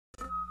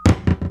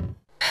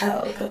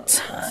Pelpa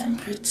time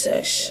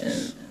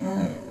protection.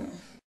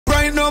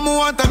 Right now, I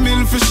want a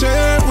meal for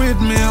share with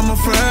me. I'm a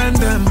friend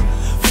them,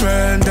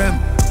 friend them,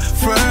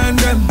 friend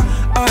them.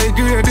 I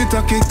grade it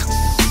a kick.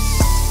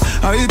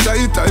 I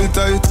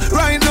tight.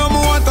 Right now,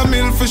 I want a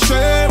meal for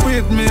share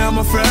with me. I'm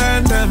a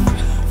friend them,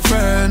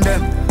 friend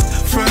them,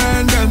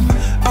 friend them.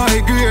 I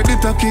grade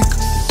it a kick.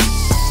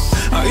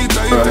 I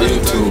tight.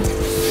 YouTube,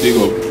 big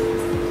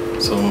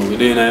up. So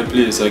we're in a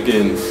place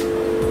again.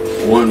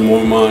 One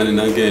more morning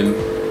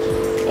again.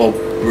 Up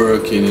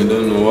working. You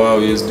don't know how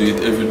we used to do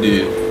it every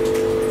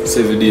day.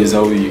 7 days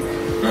a week.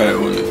 Right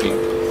on the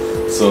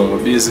clock.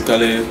 So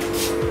basically,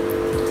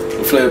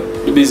 we fly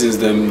the business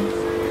them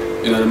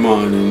in the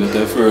morning. That's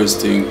the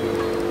first thing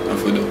I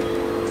have to do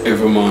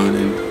every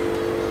morning.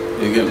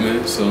 You get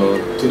me? So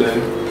today,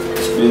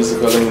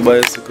 basically my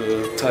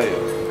bicycle tire.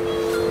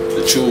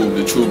 The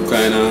tube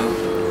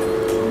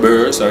kinda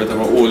burst. I have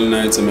a whole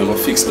night, so I'm gonna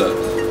fix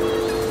that.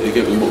 You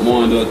get me? But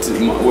more than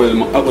that,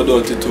 well, I have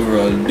a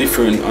tutorial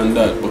different on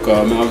that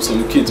because I have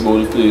some kids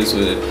about the place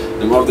where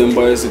they have them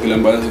bicycle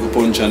and bicycle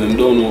punch and them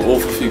don't know how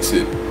to fix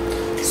it.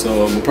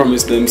 So I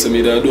promise them, so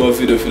me that I do a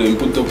video for them,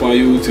 put it up on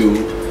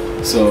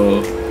YouTube,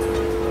 so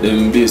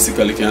them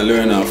basically can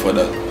learn off of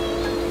that.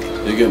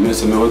 You get me?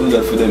 So I will do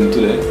that for them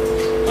today.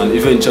 And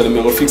eventually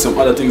I will fix some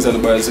other things on the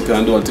bicycle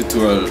and do a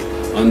tutorial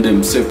on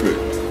them separate.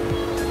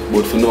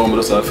 But for now, I'm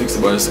just going to fix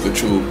the bicycle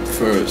tube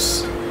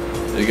first.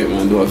 You get me?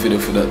 And do a video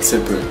for that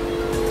separate.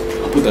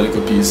 I'll put a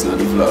little piece in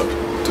the vlog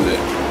today.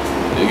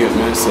 You get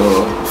me?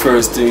 So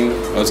first thing,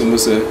 as I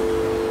say,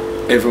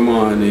 every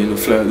morning I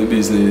fly out the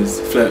business,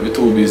 fly out the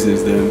two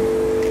business them.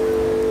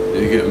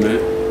 You get me?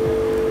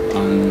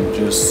 And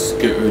just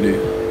get ready,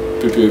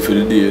 prepare for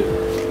the day.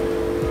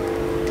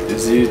 You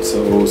see it?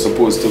 So I was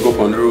supposed to go up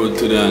on the road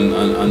today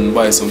and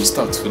buy some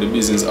stocks for the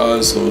business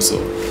also, so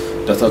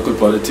that's a good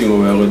part of the thing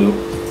we're going to do.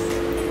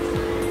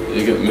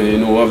 You get me? You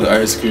know, we have the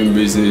ice cream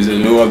business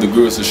and we have the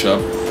grocery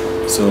shop.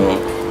 So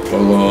we're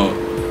going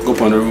to go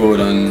up on the road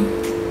and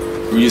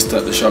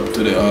restart the shop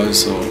today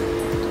also.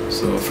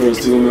 So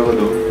first thing we're going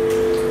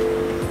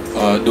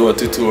to do a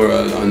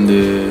tutorial on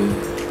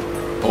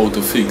how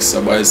to fix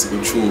a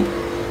bicycle tube.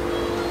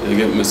 You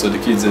get me? So the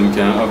kids them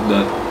can have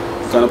that.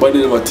 Because nobody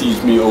never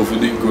teach me how to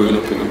do it growing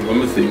up, you know. What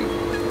I think.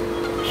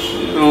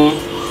 You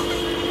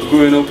know,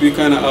 growing up you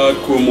kind of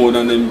hardcore more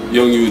than them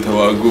young youth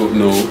how I grow up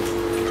now.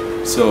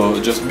 So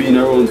just being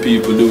around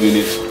people doing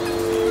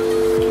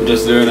it,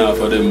 just learn off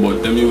of them.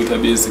 But them youth are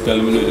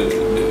basically,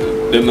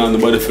 them not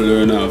nobody to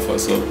learn off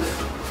of. So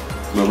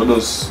I'm going to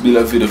just build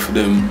a video for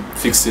them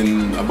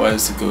fixing a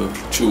bicycle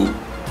tube,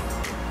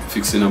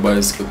 fixing a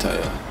bicycle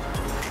tire.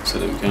 So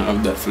them can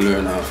have that to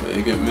learn off of,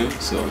 you get me?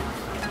 So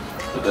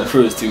that's the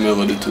first thing I'm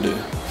going to do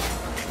today.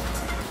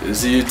 You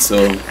see it?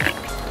 So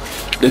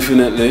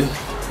definitely.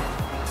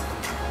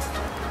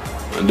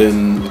 And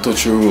then we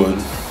touch the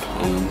road.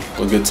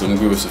 Go get some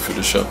groceries for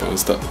the shop and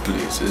start the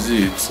place, you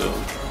see it? So,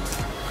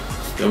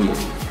 yeah man.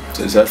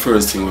 So it's that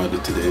first thing we do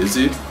today, you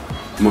see it?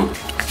 Man.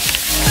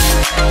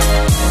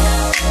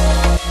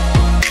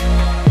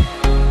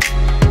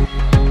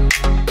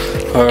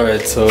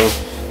 Alright, so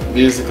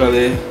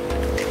basically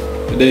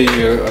today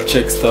here I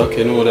check stock,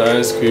 you know the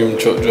ice cream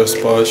truck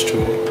just passed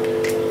through.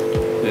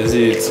 You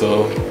see it?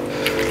 So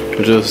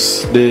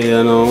just there,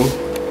 you know,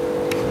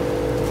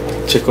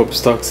 check up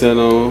stocks, you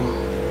know.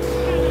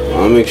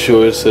 I'll make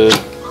sure it's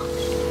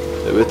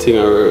everything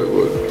I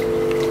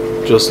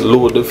just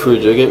load the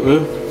fridge, you get me?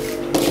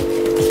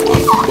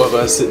 But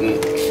I'm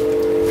sitting,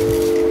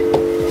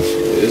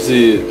 you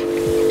see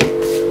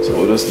it?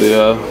 So just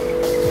there,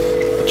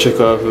 I check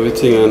off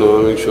everything and I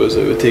make sure it's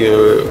everything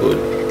are good.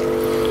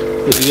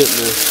 You get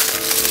me?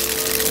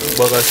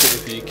 But I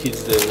sitting for your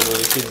kids them, you know,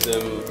 the kids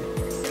them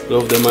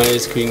love them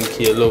ice cream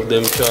cake, love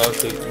them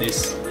chocolate,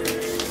 this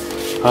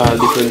all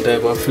different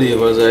type of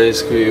flavors of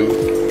ice cream.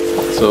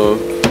 So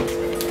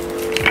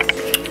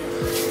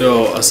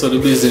yo, I saw the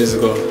business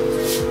go.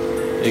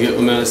 You get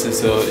what I say?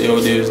 So, yo,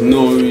 there's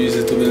no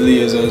reason to be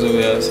lazy as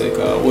well. I say,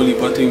 because a whole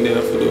heap of things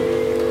there for do.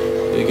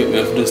 You get me? I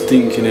have to just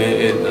think in your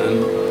head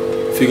and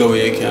figure what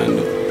you can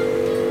do.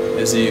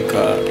 You see,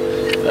 because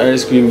the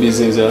ice cream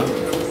business, the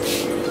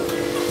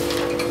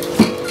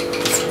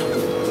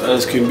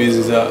ice cream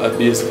business are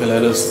basically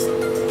just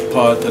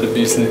part of the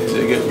business.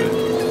 You get me?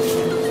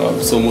 I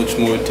have so much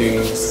more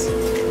things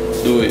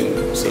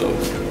doing. So,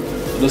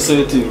 that's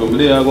the thing. But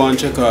there I go and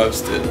check off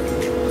still.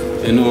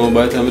 You know,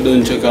 by the time we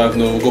done check off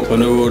now, we go up on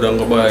the road and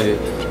go buy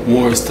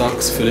more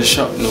stocks for the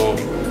shop now.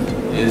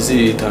 You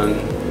see it, and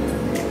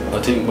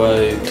I think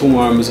by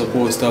tomorrow I'm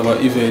supposed to have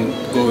an event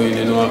going,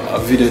 you know, a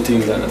video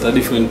thing, that's a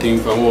different thing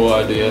from what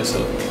I do here.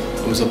 So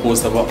I'm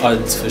supposed to have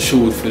ads for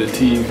shoot for the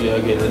TV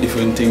again, a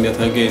different thing that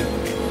again.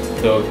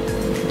 So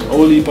a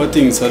whole heap of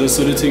things, so that's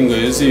the thing,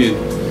 you see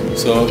it.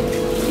 So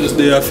just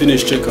there I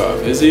finish check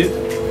off, you see it?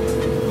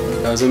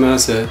 As I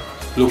said,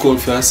 look out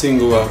for a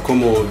single that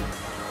come out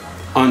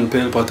on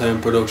Pelpa Time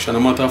production. No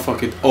matter of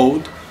fact it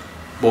out,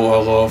 but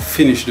I'm going to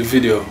finish the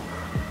video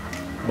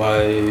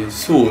by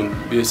soon,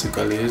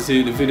 basically. You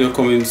see the video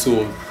coming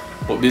soon,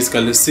 But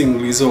basically the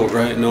single is out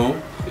right now.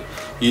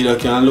 You either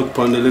can look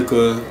on the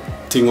little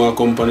thing that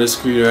come on the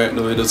screen right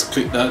now, you just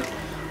click that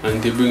and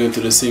they bring it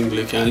to the single.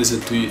 You can listen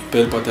to it,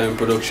 Pelpa Time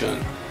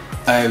production,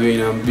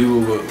 Irene and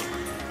Bugle.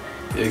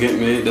 You get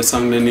me? The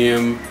song the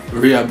name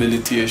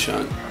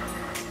Rehabilitation.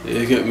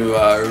 You get me?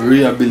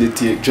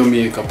 Rehabilitate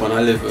Jamaica upon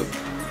a level.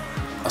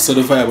 I saw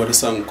the vibe of the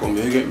song come,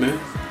 you get me?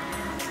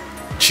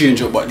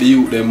 Change up but the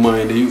youth their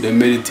mind, the youth their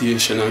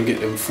meditation and get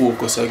them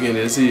focused again,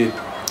 you see it?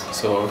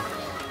 So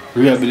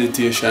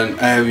Rehabilitation,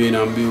 Irene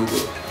and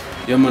Bugle.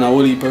 Yeah man, I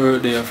will heap of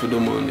work there for the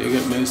man, you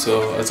get me?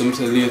 So as I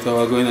said later,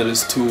 we're going to the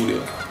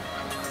studio.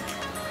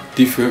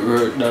 Different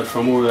work that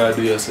from what I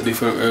do, so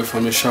different work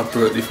from the shop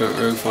work, different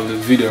work from the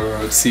video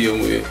work,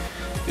 same way.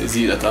 You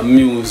see that a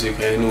music,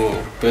 I know,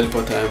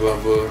 Pelpa Time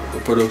have a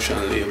production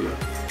label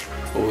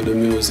over the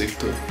music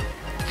too.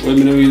 Well,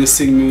 I don't really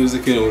sing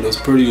music, you know, we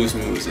just produce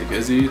music,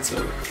 you see it? So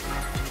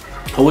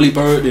I will heap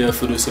of work there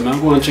for this, so I'm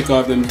going to check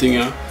out them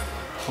things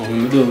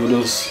and we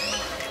just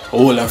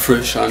hold a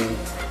fresh and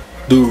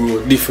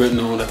do different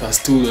now that a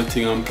studio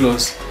thing, and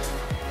plus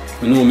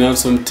I know I have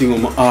something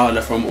on my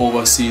order from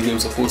overseas. I'm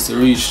supposed to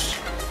reach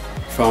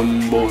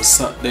from about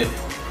Saturday,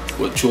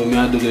 but through me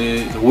I do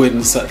the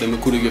wedding Saturday, I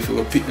couldn't get to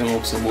go pick them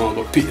up, so I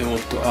go pick them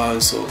up to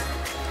also.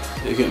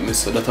 You get me?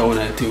 So that's one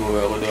I think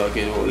we're going to do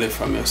again, we'll left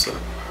from here. So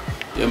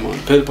yeah man,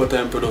 Pelpa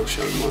Time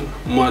production man,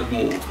 mad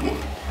move man.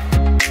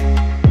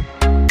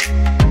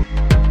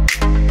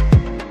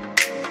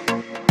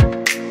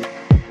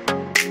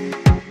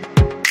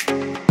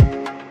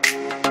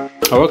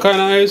 What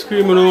kind of ice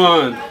cream you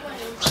want?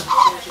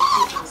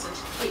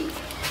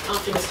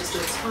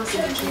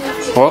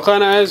 What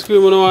kind of ice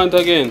cream you want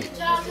again?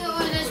 Chocolate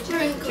with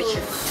sprinkles.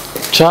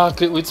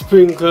 Chocolate with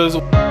sprinkles.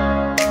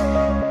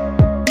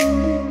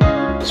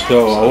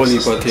 So, I won't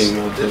eat a thing,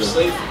 man.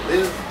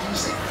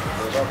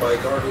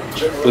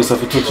 Let's have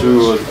to touch the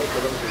road.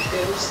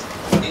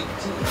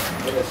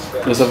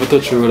 Let's have to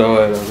touch the road a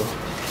while ago.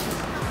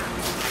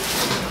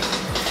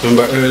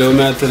 Remember earlier when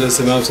I tell us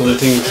I have some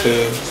things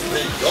to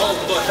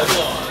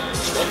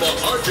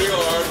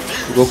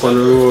go up on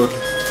the road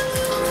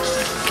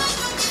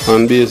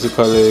and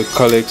basically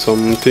collect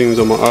some things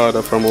on my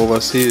order from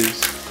overseas.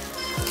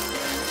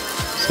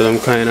 So I'm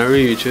kind of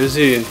rich, you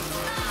see.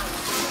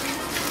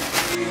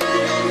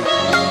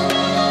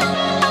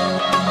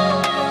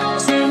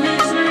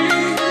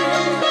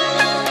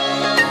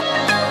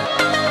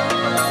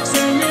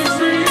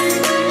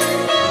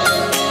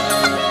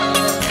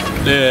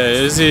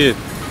 There, you see it.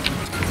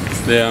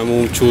 There I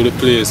move through the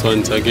place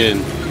once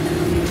again.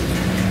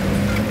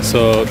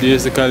 So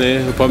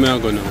basically, what am I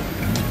going now?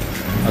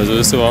 As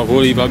I say, I have a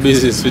whole heap of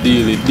business to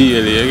deal with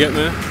daily, you get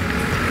me?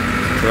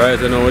 Right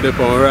now, we're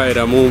on ride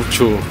and move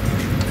through.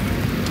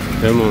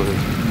 Yeah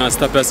man. I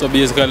stop here so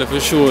basically for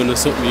showing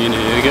something in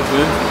here, you get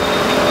me?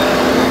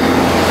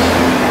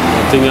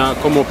 I think I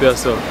come up here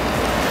so.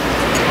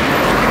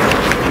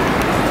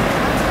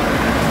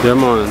 Yeah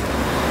man.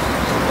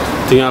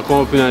 I think I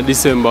come up in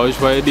December, which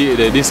was the date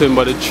there?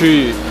 December the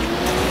 3rd.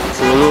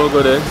 So the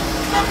logo there.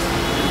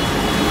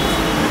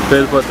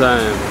 Pelpa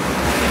Time.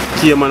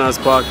 Cayman has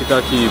park it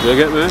a keep, you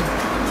get me?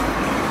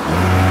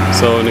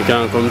 So you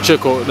can come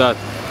check out that.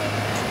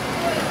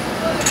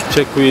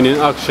 Check Queen in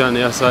action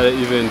yesterday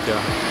the event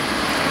here.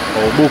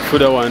 Or book for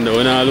the one there,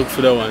 when I look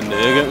for the one there,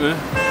 you get me?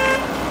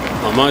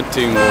 A mad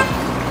thing man.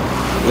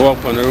 Go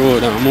up on the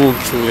road and move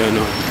through you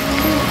know.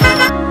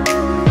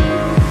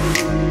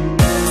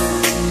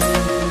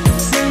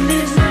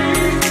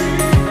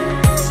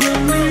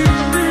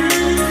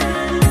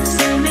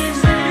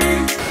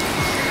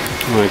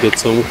 I get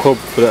some cup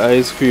for the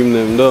ice cream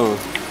them down.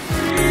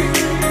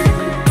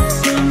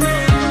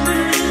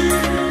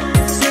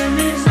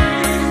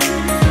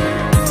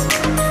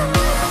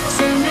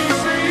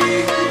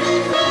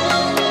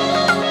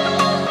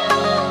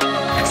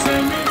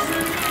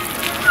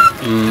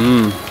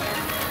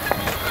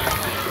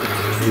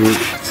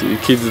 See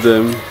kids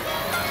them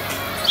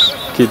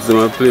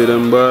are play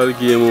them ball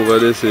game over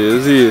there, so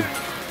you see.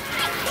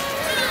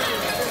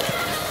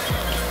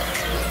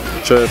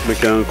 Try if we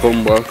can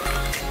come back.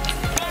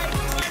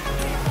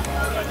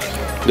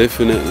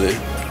 Definitely.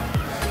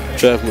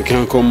 Try if we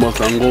can come back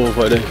and go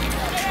over there.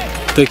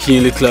 Taking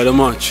a little of the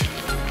match.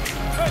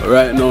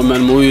 Right now,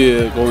 man,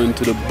 we're going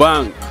to the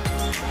bank.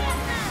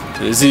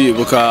 You see,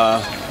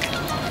 because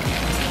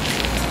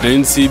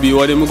NCB,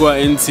 what them go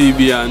at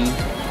NCB and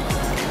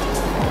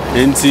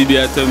NCB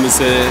I tell me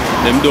say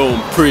them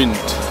don't print.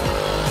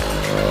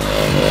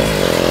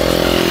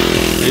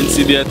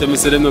 NCB I tell me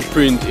say them don't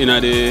print in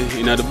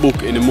the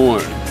book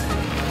anymore.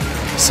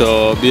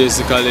 So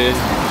basically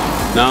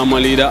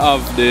normally they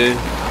have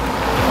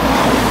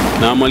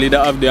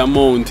the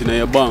amount in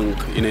your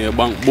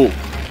bank book.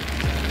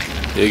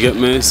 You get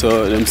me?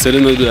 So them say they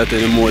don't do that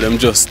anymore, them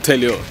just tell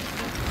you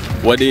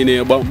what they in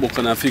your bank book,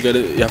 and I figure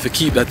that you have to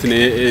keep that in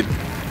your head.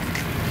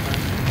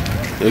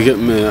 You get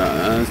me?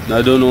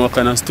 I don't know what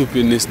kind of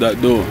stupidness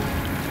that do.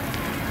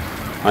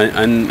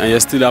 And you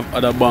still have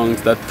other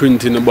banks that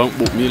print in the bank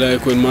book. Me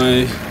like when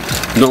my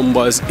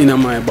numbers in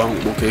my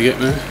bank book, you get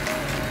me?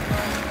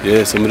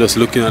 Yeah, so I'm just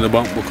looking at the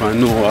bank book and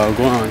know what I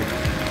go on.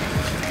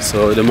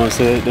 So they must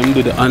say them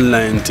do the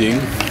online thing.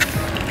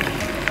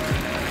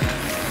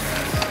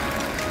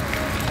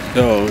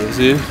 Yo, you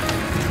see?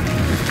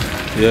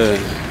 Yeah.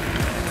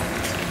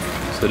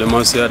 So they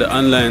must say the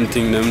online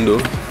thing them do.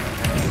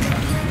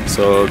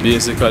 So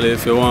basically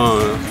if you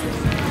want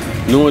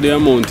to know the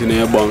amount in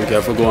your bank, you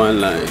have to go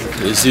online.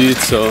 You see it?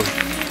 So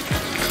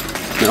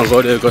now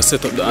go there, go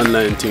set up the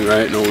online thing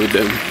right now with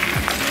them.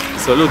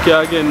 So look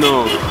here again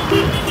now.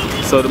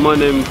 So the man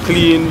them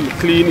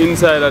clean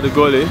inside of the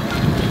gully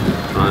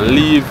and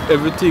leave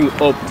everything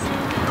up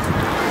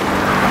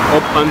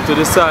onto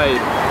the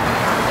side.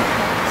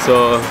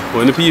 So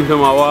when the people them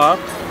walk,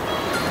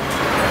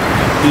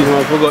 people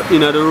have to go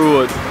in the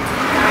road.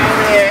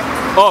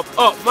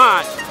 Up,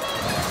 man.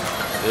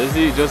 You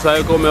see, just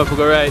like come here, I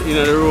go right in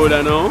the road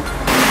and now.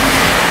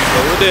 So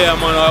we're there,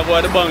 man. I go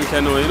at the bank, you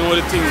know. You know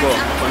the thing go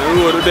on the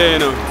road there, you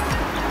know.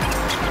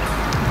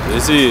 You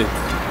see,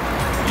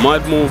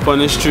 mad move on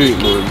the street,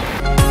 man.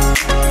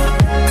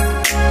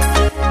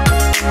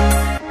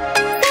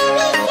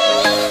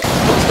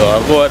 So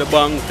I go at the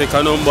bank, take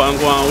a number and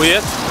go and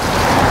wait.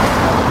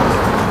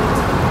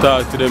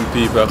 Talk to them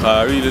people, because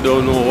I really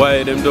don't know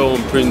why them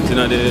don't print in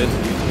the...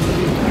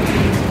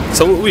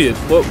 So wait,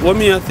 what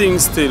me I think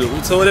still,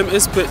 so what them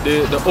expect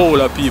the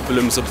older people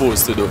them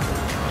supposed to do?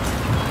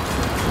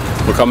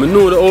 Because I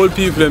know the old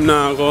people them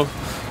now go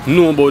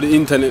know about the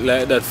internet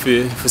like that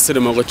for say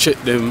them I go check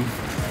them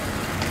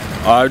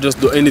or just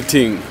do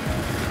anything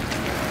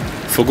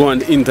for go on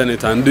the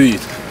internet and do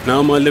it.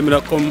 Now man them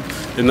that come,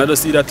 they not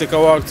just either take a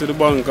walk to the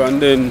bank and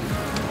then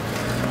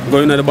go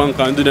into the bank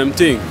and do them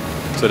thing.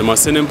 So they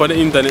must send them for the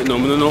internet now. I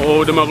don't know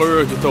how they are going to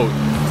work it out.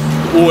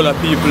 The older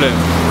people them.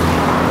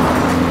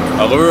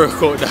 I go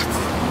work out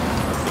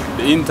that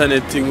the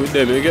internet thing with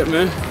them, you get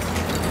me?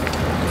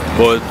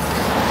 But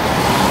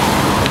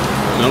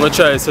I'm gonna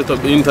try to set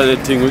up the internet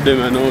thing with them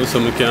and also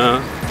I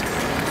can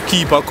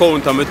keep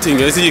account of my thing.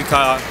 You see,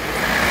 cause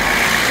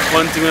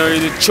one thing I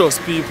really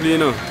trust people, you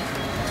know.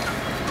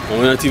 I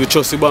don't even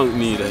trust the bank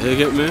neither, you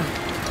get me?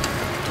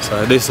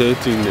 So that's the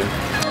thing there.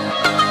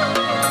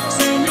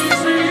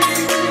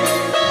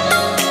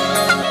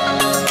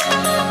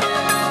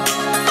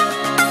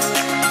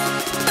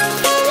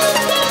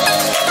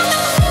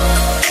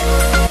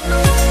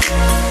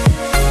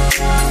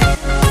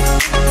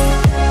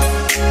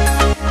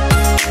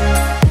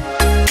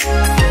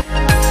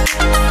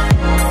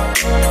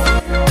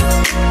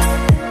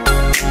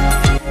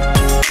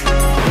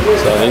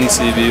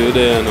 NCB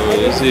there now,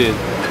 you see it.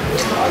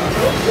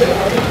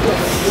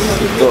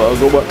 So I'll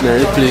go back to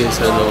the place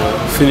and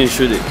I'll finish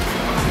with it.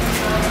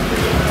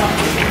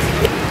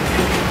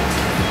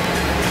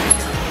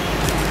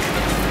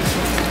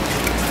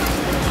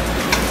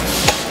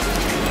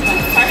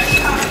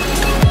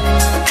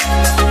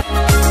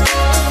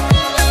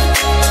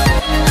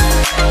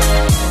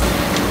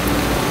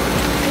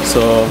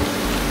 So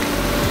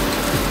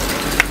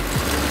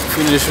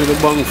finish with the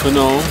bank for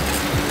now.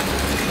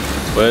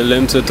 Well,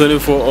 them say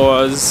 24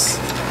 hours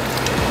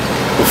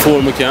before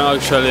we can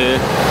actually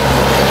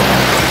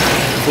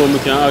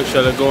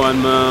go on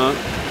my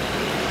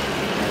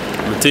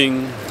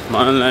thing,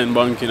 my online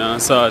banking and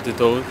sort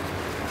it out.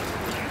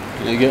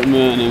 You get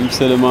me? And them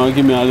say them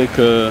give me a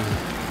little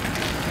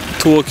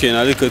token,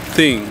 a little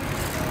thing.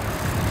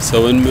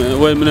 So when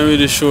I'm not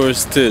really sure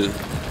still,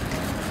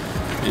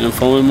 you know,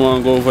 from when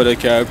I go over the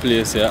car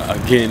place, yeah,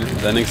 again,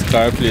 the next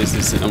car place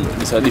is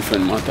it's a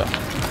different matter.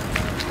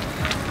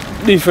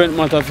 Different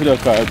matter for the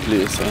car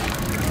place.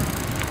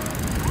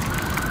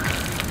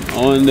 I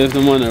wonder if the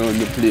man around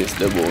the place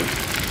there boy.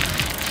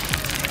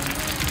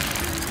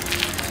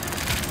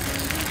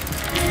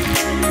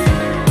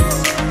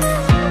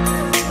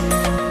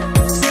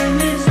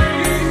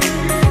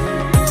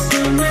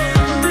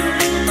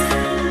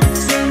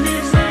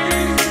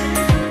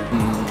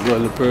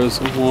 Well, the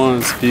person who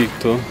wants to speak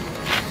to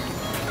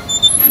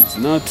is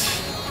not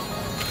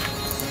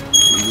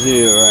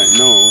here right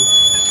now.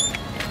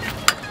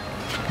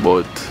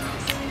 But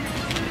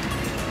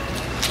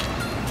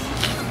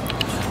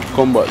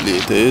come back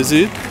later, is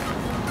it?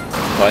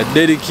 I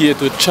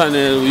dedicate a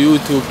channel,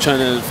 YouTube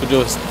channel for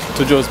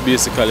just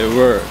basically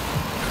work.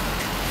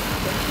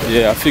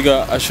 Yeah, I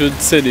figure I should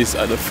say this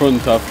at the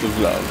front of the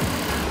vlog.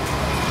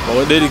 But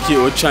I dedicate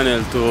a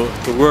channel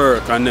to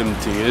work and them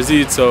things. You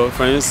see, so if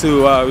you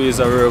see always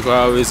I work,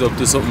 always up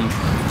to something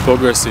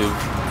progressive.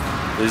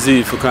 You see,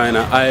 if you kind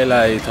of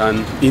highlight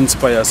and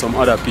inspire some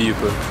other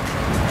people.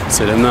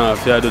 So them now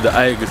if you do the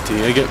eye good thing,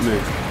 you get me?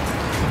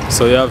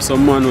 So you have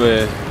someone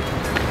where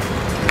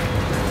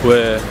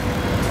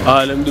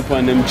all them do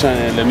on them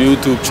channel, them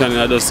YouTube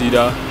channel, I just see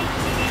that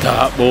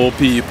talk about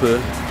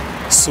people,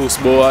 sus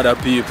about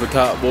other people,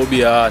 talk about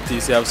be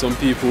artists. You have some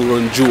people who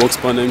run jokes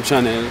on them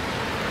channel.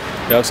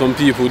 You have some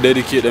people who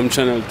dedicate them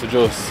channel to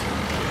just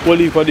whole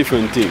heap of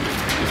different things.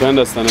 If you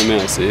understand what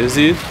I say, you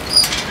see?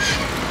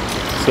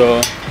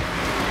 So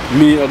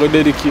me, I go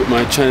dedicate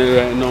my channel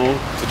right now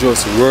to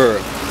just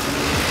work.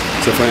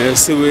 So if I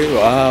see we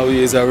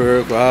always at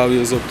work, we're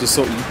always up to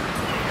something.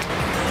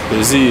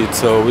 You see it,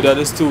 so we got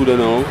the studio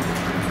now.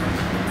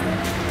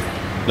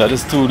 That the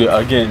studio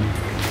again.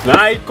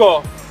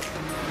 Naiko!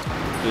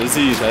 You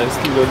see it, that's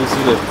the studio this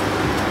today.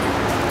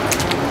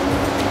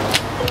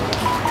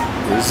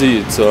 You see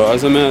it, so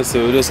as I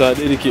say, we just have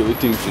to dedicate with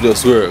things to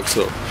just work,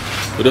 so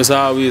we just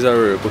always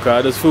work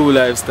because that's full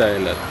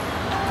lifestyle. That.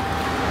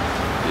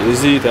 You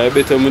see it, I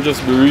better we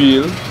just be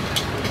real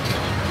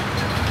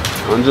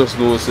and just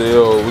know say,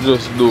 yo, we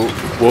just do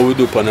what we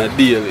do on a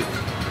daily.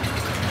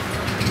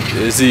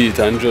 You see it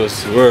and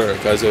just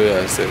work as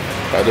I said.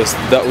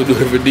 That we do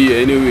every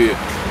day anyway.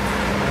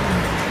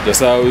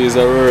 Just always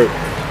work.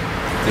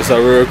 Just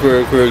work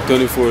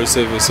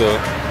 24/7, so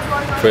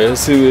for you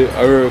see me,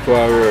 I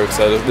work,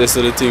 so that's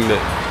the thing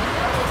that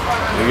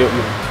you get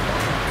me.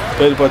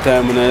 Pelpa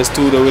time when I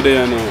stood over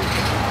there now.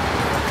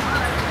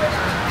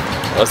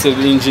 I said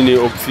the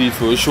engineer up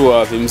for show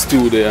off him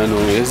studio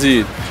now, you see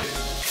it.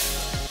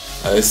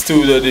 I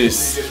studio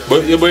this.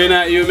 But you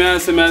know you may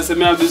say I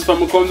have this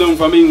from come down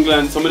from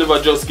England, somebody never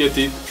just get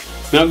it.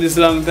 I have this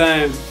long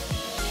time.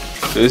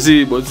 You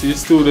see, but see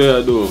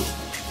studio though.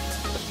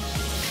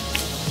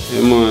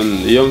 Yeah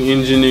man, the young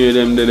engineer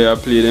them they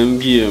play them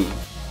game.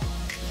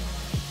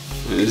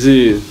 You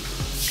see,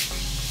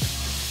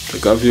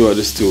 take a view of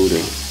the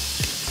studio.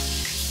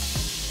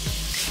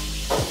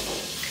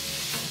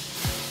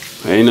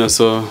 I know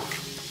so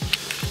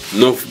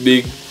enough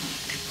big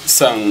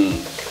song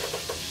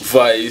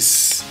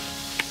voice.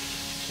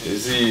 You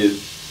see,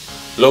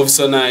 Love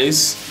So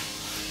Nice.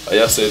 I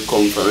just said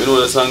come from. You know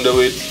the song that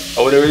with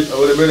I would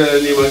have better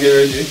name again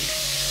ready?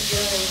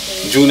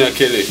 Junior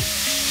Kelly.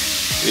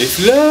 If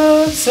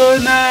love so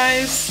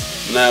nice.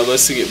 Nah, I'm gonna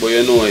sing it, but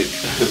you know it.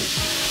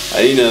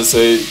 I know so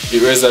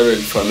it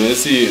resurrect from you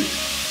see it.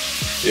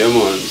 Yeah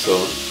man,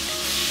 so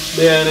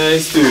very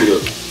nice studio.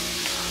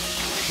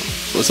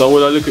 But so I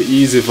would look at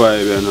easy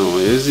vibe you know,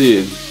 you see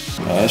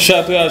it.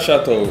 Shut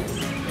out.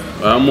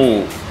 I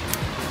move.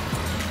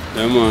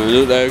 Yeah man,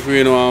 look like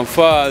we know a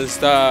fall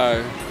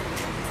star.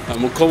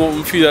 I'm gonna come up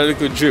and feel a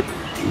little drip.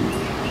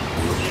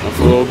 I'm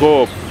gonna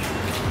go up.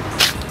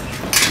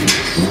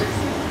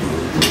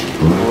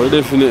 I'll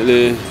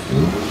definitely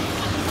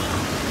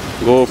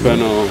go up and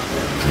now.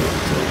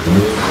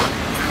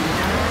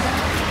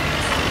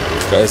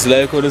 It's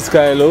like how the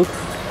sky look.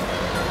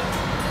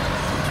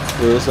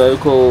 It's like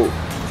how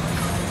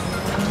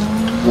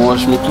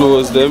wash my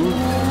clothes them. I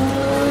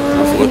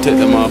forgot to take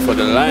them off of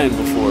the line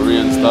before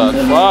rain start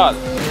fall.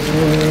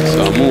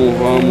 So I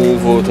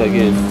move out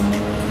again.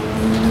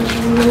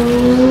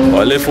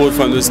 I left out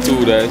from the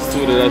studio that's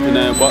in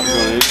the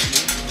background.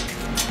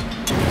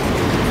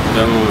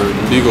 Yeah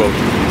man, big up.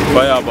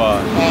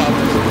 Fireball.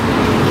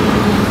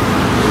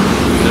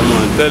 Yeah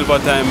man, Pelpa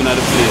time in the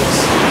place.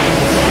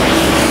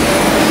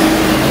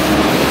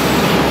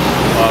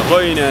 Go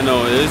in here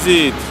now, you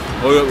see it?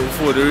 Hurry up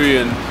before the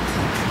rain.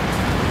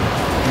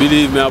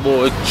 Believe me,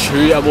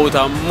 about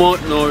a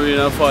month now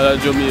rain fall at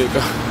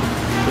Jamaica.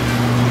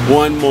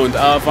 1 month,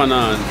 off and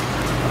on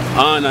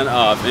and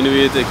off,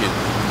 anyway you take it.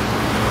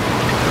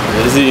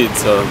 You see it,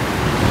 so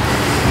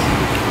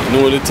you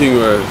know the thing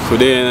work,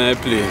 today in a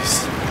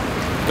place.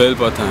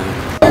 Pelpa time.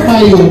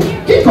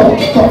 Kick up.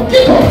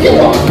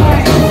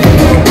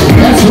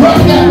 Let's rock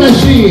that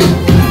machine.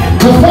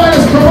 The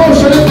finest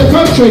promotion in the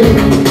country.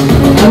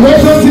 And wait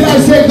until I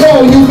say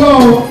go, you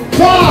go.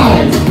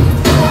 5,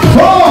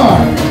 4,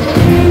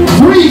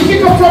 3.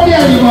 Kick up from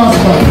there, you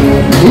master.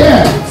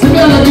 Yeah,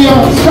 similar to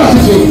your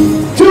strategy.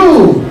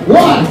 2,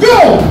 1,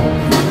 go!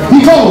 He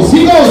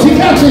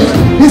catches.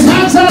 His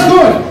hands are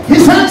good.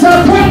 His hands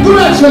are quite good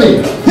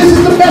actually. This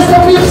is the best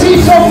that we have seen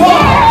so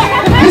far.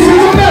 This is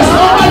the best,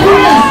 oh my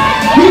goodness.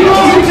 He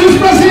goes into his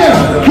brassiere.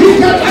 He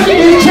can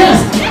his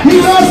chest. He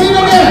goes in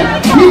again.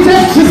 He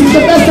takes, this is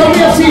the best that we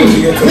have seen.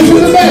 This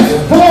is the best.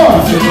 4,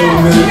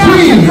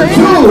 3,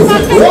 2,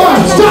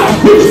 1, stop.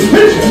 Hit.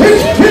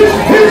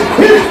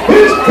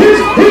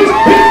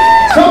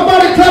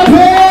 Somebody clap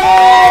it.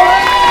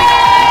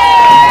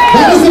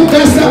 That is the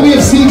best that we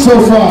have seen so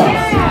far.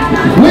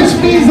 Which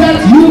means that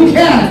you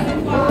can.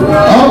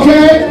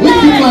 Okay?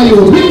 Wicked, my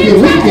youth.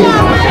 Wicked.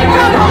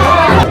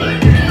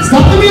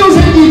 Stop the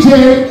music, DJ.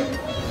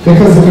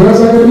 Because the girls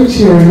are going to be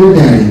cheering your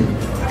daddy.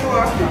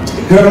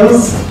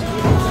 Girls.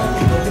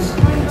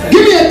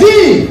 Give me a D.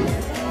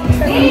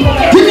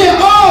 Give me an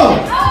O.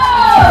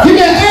 Give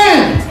me an N.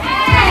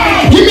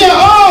 Give me an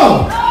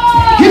O.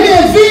 Give me a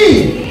V.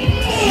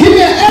 Give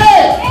me an A.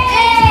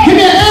 Give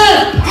me an N.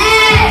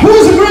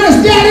 Who's the greatest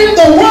daddy in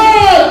the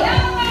world?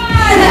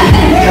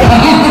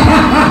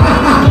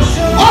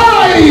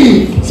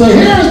 Alright. So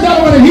here's that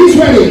one and he's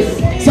ready.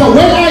 So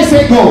when I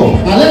say go,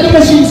 now let the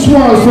machine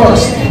swirl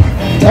first.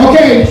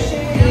 Okay.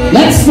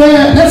 Let's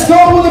go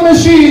with the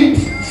machine.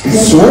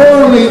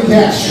 Swirling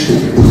cash.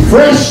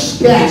 Fresh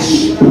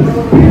cash.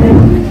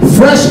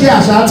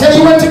 I'll tell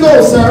you when to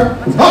go, sir.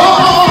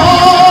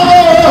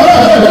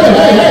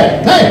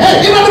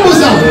 Hey, get out the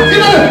bosom.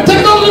 Take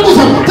it out of the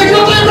bosom. Take it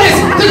out of the embrace.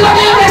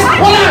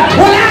 Hold on.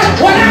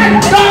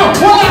 No,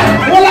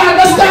 hold on.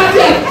 Let's start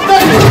yet.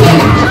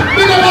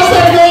 We're gonna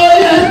start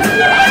going yet.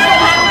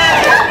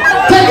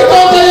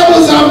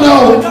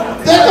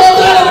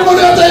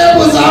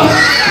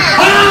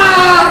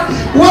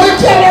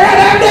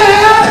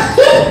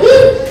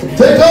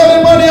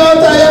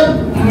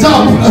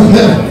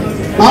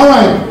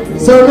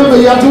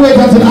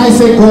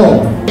 say go.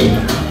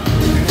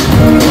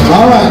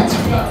 Alright.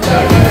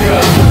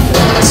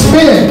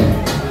 Spin.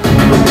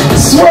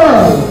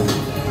 Swirl.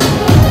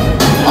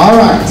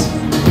 Alright.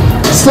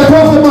 Step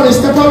off the money,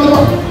 step off the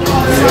money.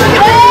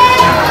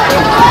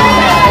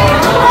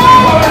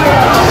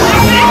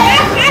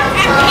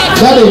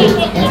 Daddy,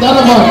 that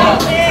one.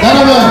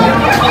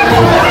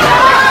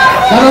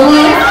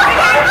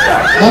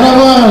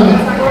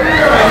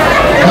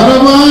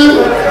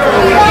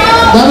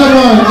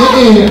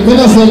 Me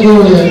not say go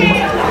yet.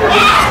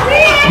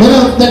 Me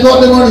not take out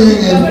the money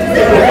again.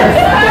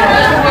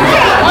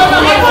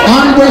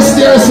 Unbreast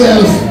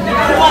yourself.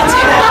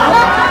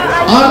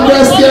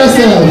 Unbreast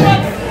yourself.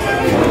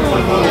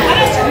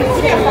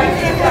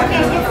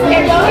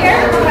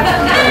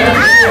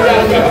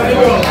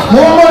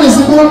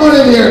 More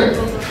money here.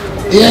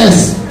 Yes.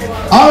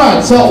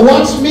 Alright, so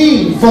watch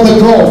me for the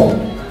goal.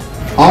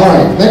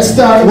 Alright, let's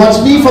start.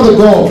 Watch me for the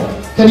goal.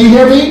 Can you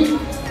hear me?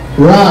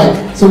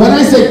 Right. So when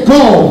I say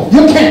go,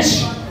 you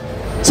catch.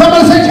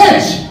 Somebody say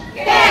catch.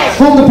 Catch.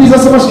 Hold the piece of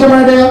so much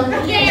camera there.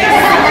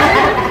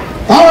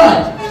 Yes.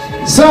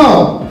 Alright.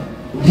 So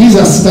he's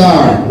a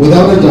star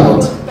without a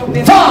doubt.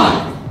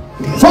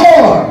 5,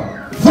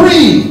 4,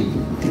 3,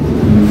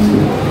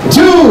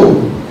 2.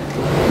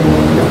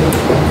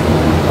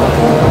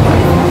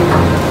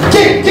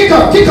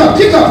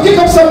 Kick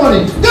up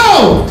somebody.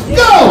 Go.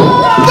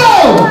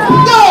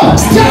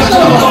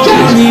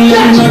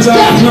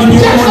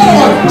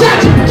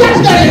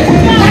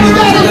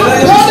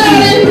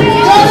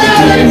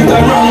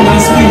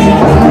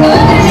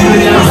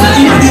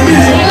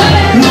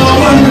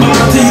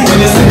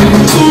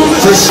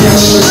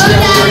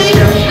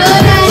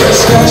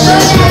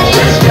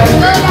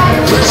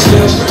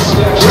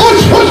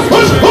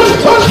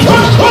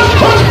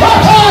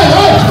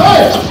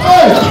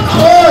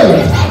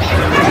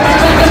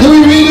 Do we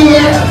redo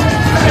that?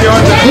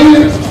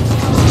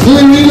 Do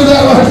we redo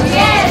that one?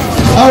 Yes.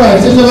 Alright,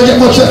 didn't never get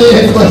much at the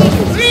end, but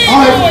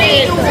alright.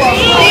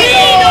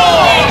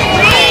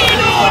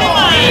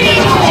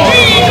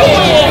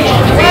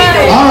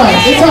 Alright,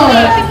 it's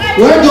alright.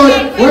 We're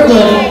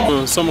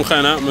good. Some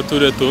kind of me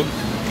today too.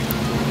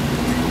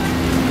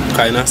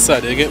 Kinda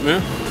sad, you get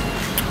me?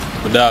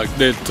 My dog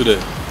dead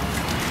today.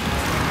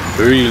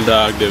 Real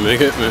dog them, you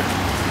get me?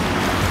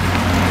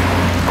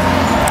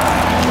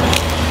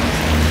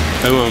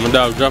 Hey man, my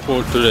dog drop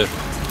out today.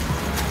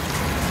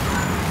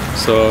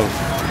 So I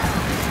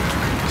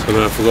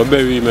forgot to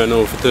bury him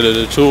now, to tell you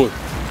the truth.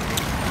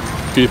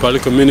 Keep a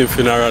little mini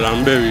funeral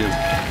and bury him.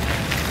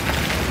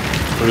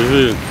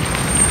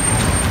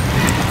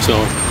 So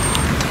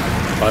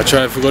I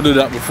try to do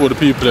that before the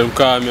people them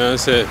call me and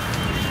say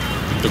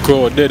the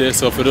crowd dead,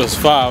 so for just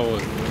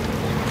forward.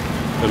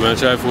 I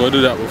try to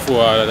do that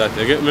before all of that,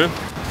 you get me?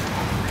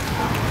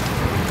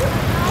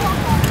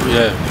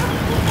 Yeah.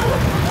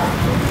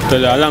 Tell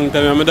you a long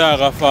time my dog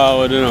got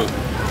forward, you know.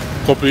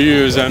 Couple of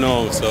years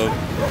now, so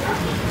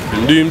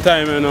I'm doing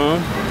time, you know.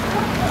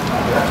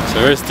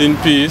 So rest in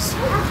peace.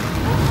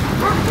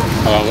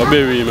 I'm gonna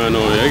bury him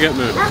now, you get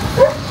me?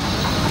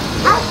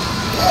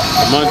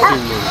 The man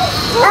thing, man.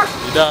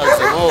 The dog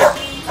say, oh.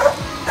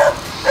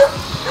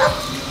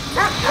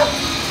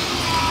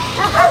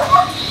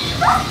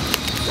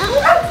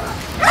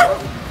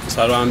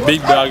 So one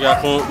big dog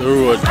that come up the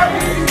road.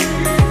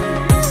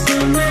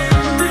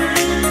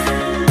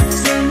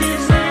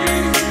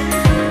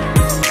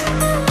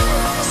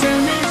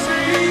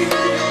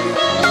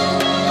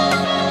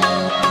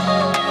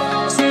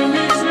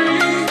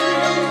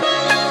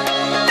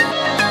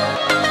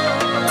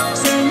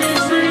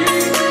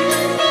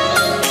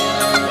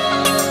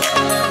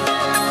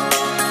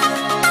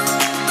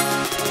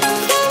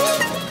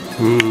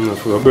 I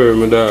forgot to bury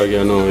my dog,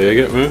 you know, you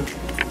get me?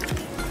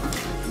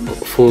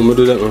 Before I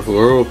do that, I forgot to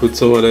rope with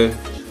some of the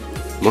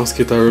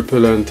mosquito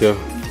repellent, yeah.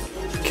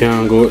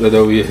 Can't go out the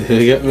other way,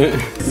 you get me? You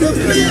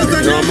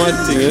know, mad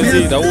thing, you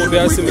see, that won't be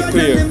able to see me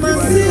clear.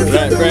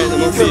 Right in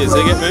my face,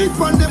 you get me?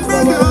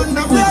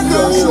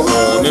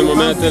 Remember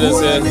me I tell you,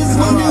 say, we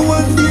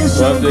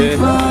have the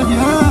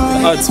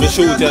odds for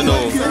shoot, you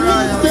know.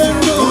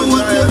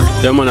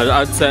 The man at the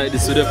outside,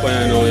 this is the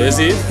fire, you know, you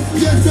see?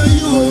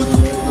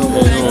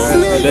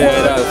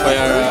 There, that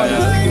fire,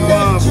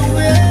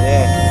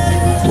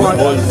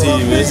 whole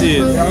team, you see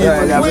it?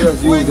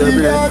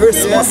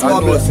 Christmas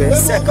bubble,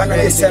 2nd of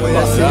December.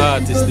 The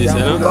artist, this, you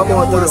know? Come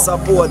out and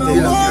support it. Man,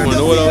 the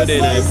whole of the day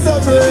now, you see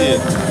it?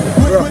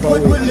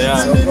 Yeah.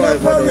 So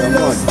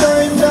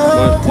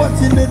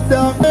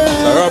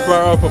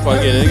wrap up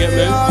again, you get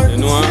me? You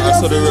know, I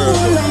saw the work.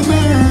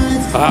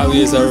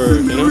 Always a work,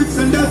 you know?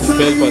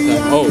 Pelpa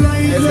time, out,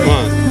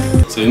 man.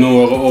 So you know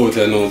we're out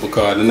there now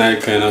because the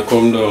night kind of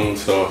come down,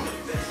 so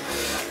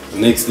the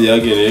next day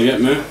again, you get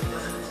me?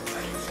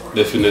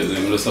 Definitely, I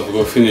just have to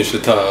go finish the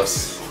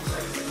task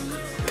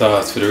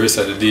for the rest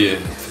of the day,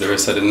 for the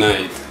rest of the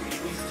night.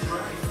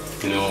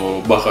 You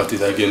know, back at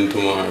it again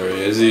tomorrow,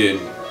 you see it?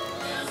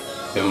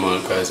 Yeah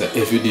man, because it's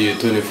every day,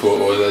 24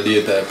 hours a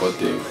day type of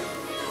thing.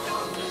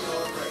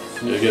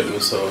 You get me?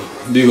 So,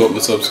 big up my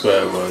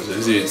subscribers,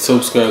 you see it?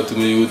 Subscribe to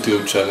my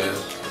YouTube channel.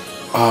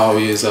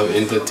 always have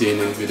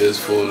entertaining videos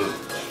for you.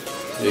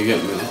 You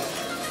get me?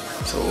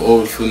 So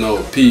all for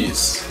now,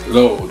 peace,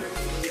 loud,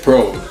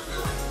 proud.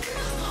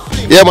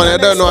 Yeah man, I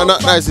don't know, I'm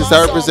not nice is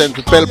I represent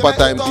for Pelpa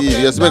Time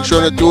TV. Just make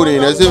sure you tune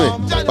in, you see me?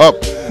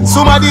 Up.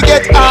 Somebody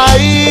get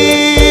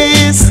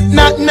ice,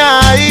 not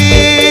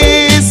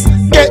nice.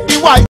 Get the white.